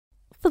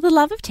For the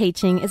Love of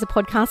Teaching is a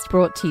podcast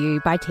brought to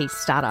you by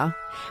TeachStarter.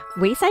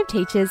 We save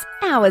teachers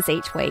hours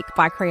each week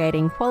by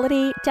creating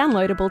quality,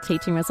 downloadable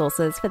teaching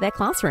resources for their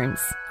classrooms.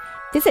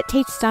 Visit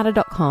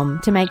teachstarter.com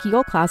to make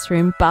your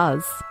classroom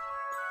buzz.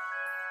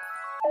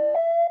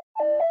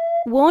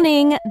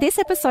 Warning, this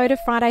episode of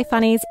Friday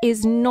Funnies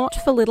is not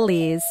for little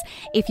ears.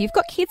 If you've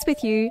got kids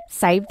with you,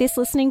 save this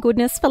listening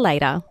goodness for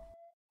later.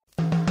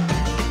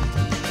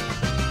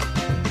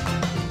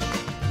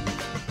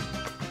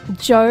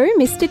 Joe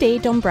Mr. D.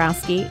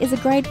 Dombrowski is a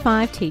grade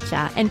 5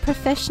 teacher and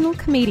professional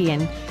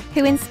comedian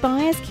who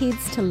inspires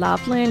kids to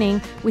love learning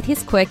with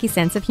his quirky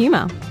sense of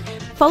humour.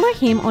 Follow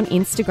him on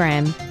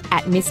Instagram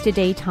at Mr.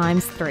 D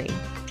times 3.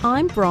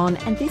 I'm Bron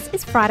and this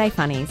is Friday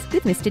Funnies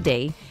with Mr.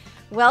 D.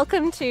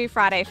 Welcome to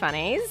Friday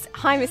Funnies.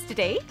 Hi, Mr.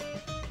 D.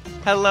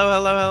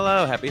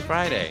 Hello. Happy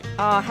Friday.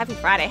 Oh, happy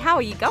Friday. How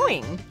are you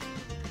going?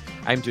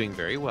 I'm doing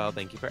very well.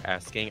 Thank you for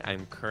asking.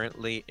 I'm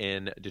currently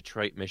in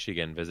Detroit,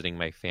 Michigan, visiting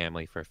my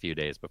family for a few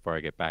days before I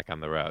get back on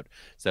the road.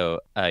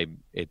 So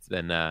it's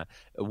been a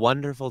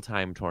wonderful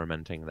time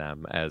tormenting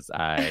them as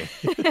I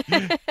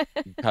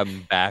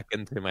come back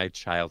into my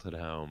childhood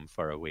home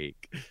for a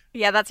week.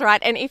 Yeah, that's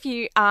right. And if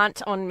you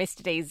aren't on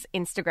Mr. D's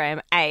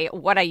Instagram, A,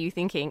 what are you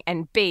thinking?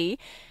 And B,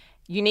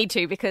 you need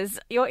to, because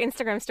your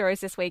Instagram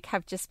stories this week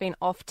have just been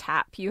off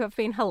tap. You have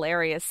been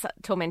hilarious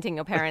tormenting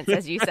your parents,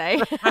 as you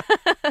say.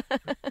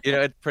 You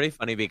know, it's pretty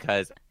funny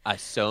because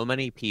so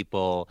many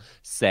people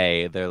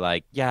say, they're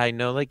like, yeah, I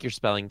know like your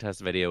spelling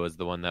test video was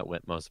the one that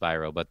went most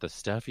viral, but the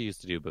stuff you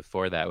used to do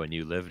before that when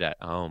you lived at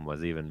home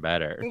was even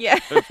better. Yeah.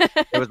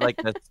 It was like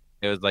this.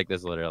 It was like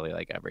this literally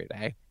like every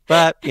day.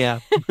 But yeah.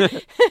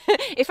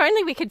 If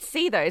only we could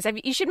see those.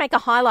 You should make a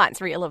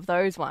highlights reel of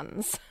those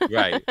ones.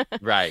 Right.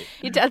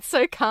 Your dad's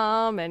so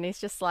calm and he's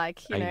just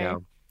like, you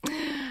know.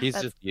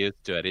 He's just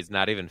used to it. He's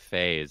not even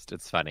phased.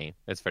 It's funny.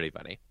 It's pretty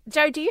funny.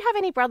 Joe, do you have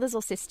any brothers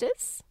or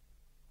sisters?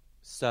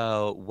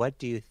 So what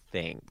do you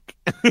think?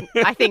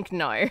 I think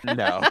no.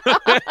 No.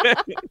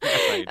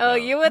 Oh,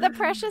 you were the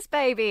precious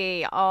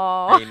baby.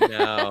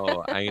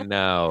 Oh. I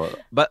know.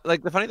 But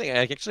like the funny thing,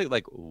 I actually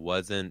like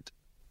wasn't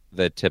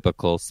the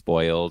typical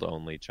spoiled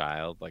only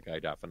child. Like I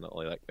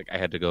definitely like I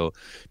had to go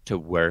to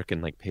work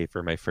and like pay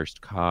for my first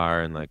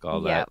car and like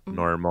all that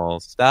normal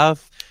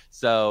stuff.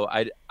 So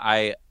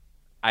I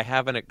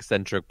have an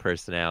eccentric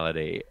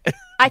personality.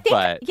 I think,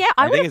 I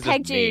would think have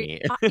pegged you.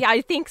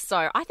 I think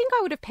so. I think I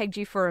would have pegged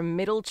you for a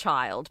middle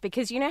child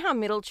because you know how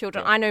middle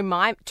children, I know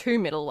my two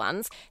middle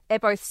ones, they're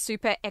both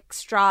super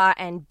extra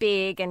and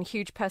big and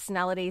huge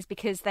personalities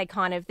because they're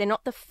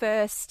not the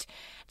first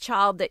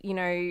child that, you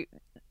know,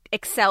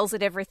 excels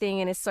at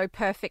everything and is so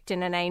perfect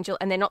and an angel,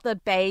 and they're not the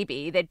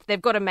baby.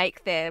 They've got to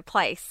make their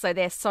place, so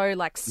they're so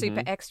like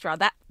super extra.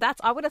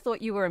 That's I would have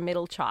thought you were a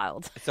middle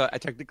child. So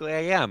technically,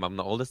 I am. I'm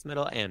the oldest,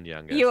 middle, and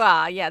youngest. You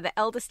are, yeah, the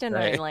eldest and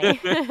only.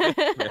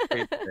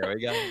 There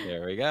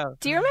we go.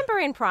 Do you remember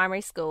in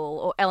primary school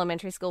or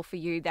elementary school for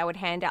you, they would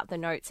hand out the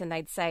notes and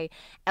they'd say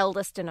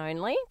eldest and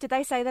only? Did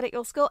they say that at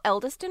your school?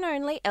 Eldest and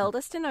only,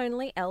 eldest and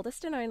only,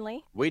 eldest and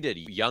only. We did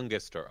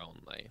youngest or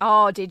only.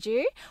 Oh, did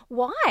you?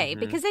 Why?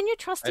 Because then you're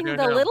trusting the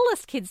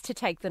littlest kids to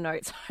take the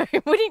notes home.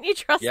 Wouldn't you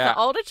trust the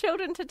older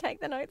children to take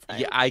the notes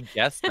home? Yeah, I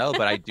guess so,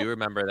 but I do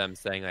remember them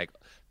saying like,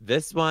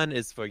 this one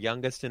is for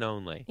youngest and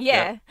only.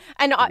 Yeah. Yep.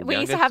 And we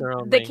used to have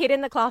the kid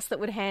in the class that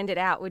would hand it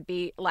out would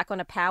be like on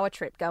a power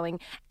trip going,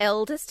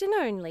 eldest and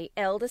only,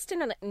 eldest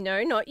and only.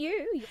 No, not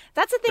you.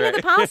 That's a thing of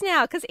the past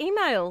now because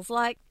emails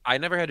like. I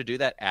never had to do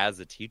that as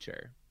a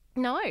teacher.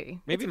 No.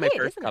 Maybe my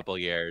first couple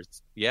years.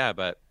 Yeah,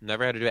 but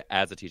never had to do it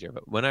as a teacher.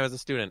 But when I was a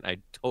student, I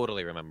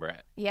totally remember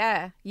it.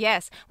 Yeah,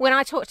 yes. When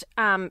I taught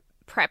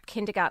prep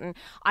kindergarten,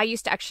 I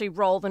used to actually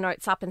roll the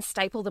notes up and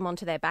staple them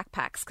onto their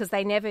backpacks because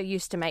they never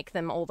used to make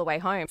them all the way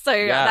home.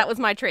 So that was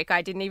my trick.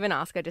 I didn't even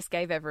ask. I just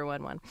gave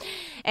everyone one.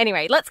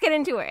 Anyway, let's get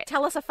into it.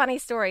 Tell us a funny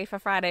story for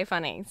Friday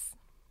Funnies.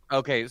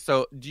 Okay,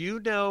 so do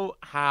you know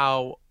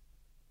how...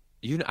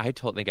 I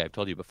think I've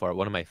told you before.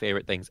 One of my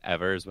favorite things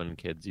ever is when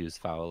kids use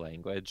foul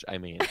language. I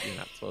mean, you're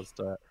not supposed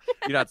to.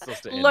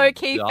 Low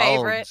key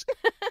favorite.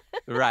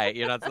 Right.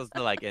 You're not supposed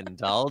to like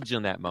indulge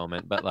in that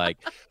moment, but like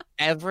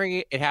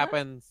it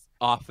happens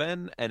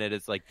often, and it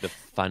is like the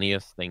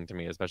funniest thing to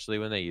me, especially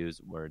when they use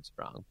words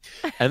wrong.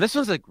 And this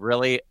is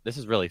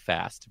really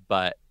fast,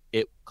 but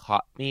it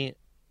caught me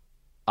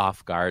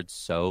off guard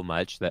so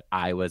much that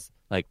I was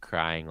like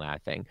crying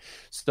laughing.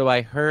 So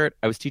I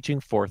was teaching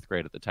 4th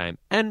grade at the time,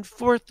 and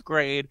 4th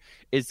grade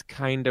is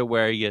kind of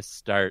where you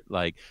start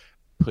like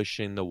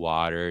pushing the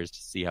waters to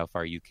see how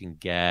far you can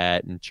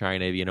get and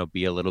trying to, you know,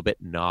 be a little bit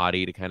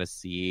naughty to kind of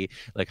see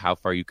like how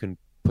far you can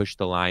push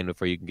the line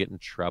before you can get in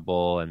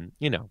trouble. And,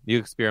 you know, you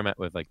experiment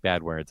with like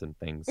bad words and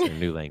things in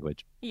new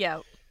language. Yeah.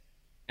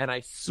 And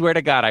I swear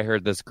to God, I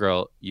heard this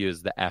girl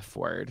use the F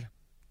word.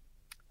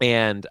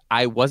 And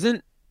I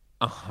wasn't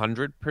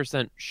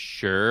 100%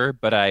 sure,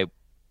 but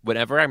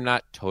whenever I'm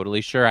not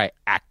totally sure, I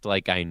act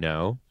like I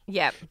know.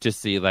 Yep. To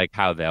see like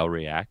how they'll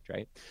react,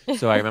 right?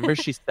 So I remember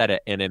she said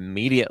it, and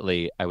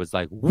immediately I was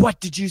like, "What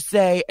did you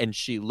say?" And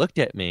she looked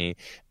at me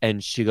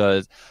and she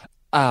goes,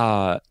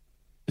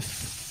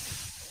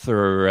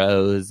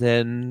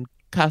 Frozen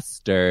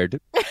custard.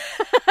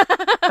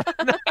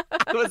 I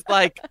was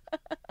like,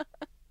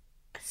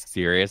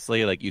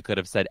 seriously? Like, you could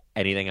have said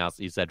anything else.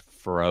 You said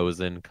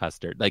frozen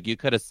custard. Like, you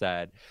could have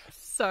said...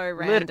 So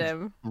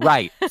random.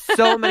 Right.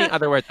 So many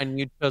other words. And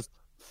you chose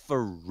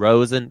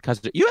frozen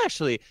custard. You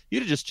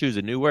didn't just choose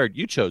a new word.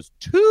 You chose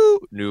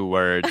 2 new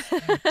words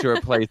to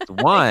replace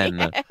one.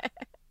 Yeah.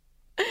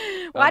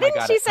 Why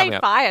didn't she say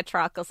fire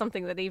truck or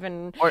something that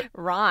even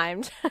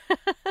rhymed?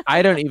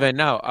 I don't even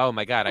know. Oh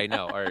my God, I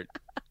know. Or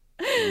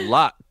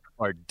luck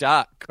or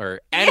duck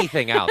or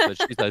anything else. But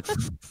she said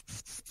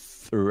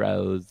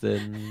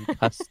frozen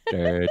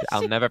custard.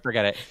 I'll never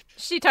forget it.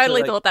 She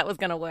totally thought that was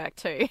going to work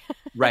too.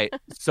 Right.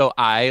 So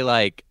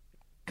I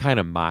kind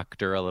of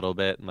mocked her a little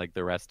bit, and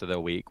the rest of the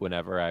week,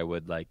 whenever I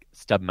would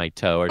stub my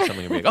toe or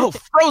something, and be like, "Oh,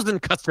 frozen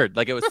custard!"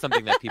 Like it was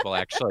something that people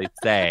actually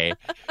say.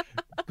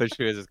 But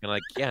she was just kind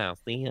of yeah,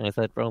 see, I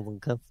said frozen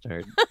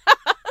custard.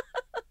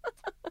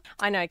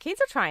 I know kids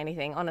will try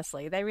anything.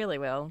 Honestly, they really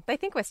will. They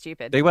think we're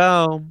stupid. They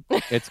will.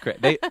 It's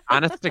great. They,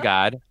 honest to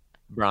God,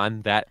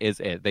 Bron, that is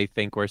it. They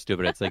think we're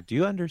stupid. It's do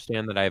you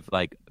understand that I've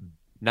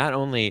not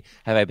only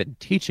have I been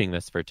teaching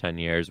this for 10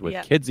 years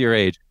with kids your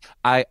age,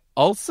 I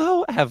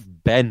also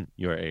have been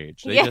your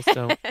age. They just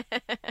don't.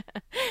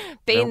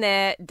 Been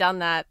there, done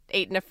that,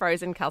 eaten a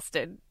frozen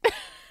custard.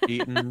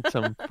 Eaten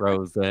some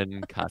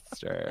frozen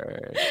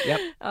custard. Yep.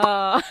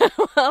 Oh,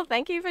 well,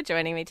 thank you for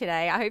joining me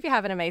today. I hope you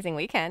have an amazing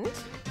weekend.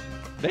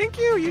 Thank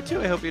you. You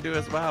too. I hope you do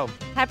as well.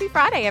 Happy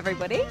Friday,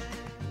 everybody.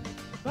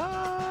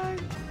 Bye.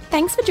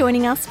 Thanks for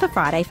joining us for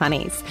Friday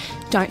Funnies.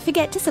 Don't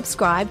forget to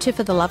subscribe to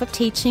For the Love of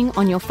Teaching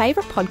on your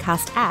favourite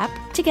podcast app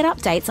to get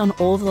updates on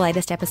all the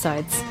latest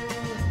episodes.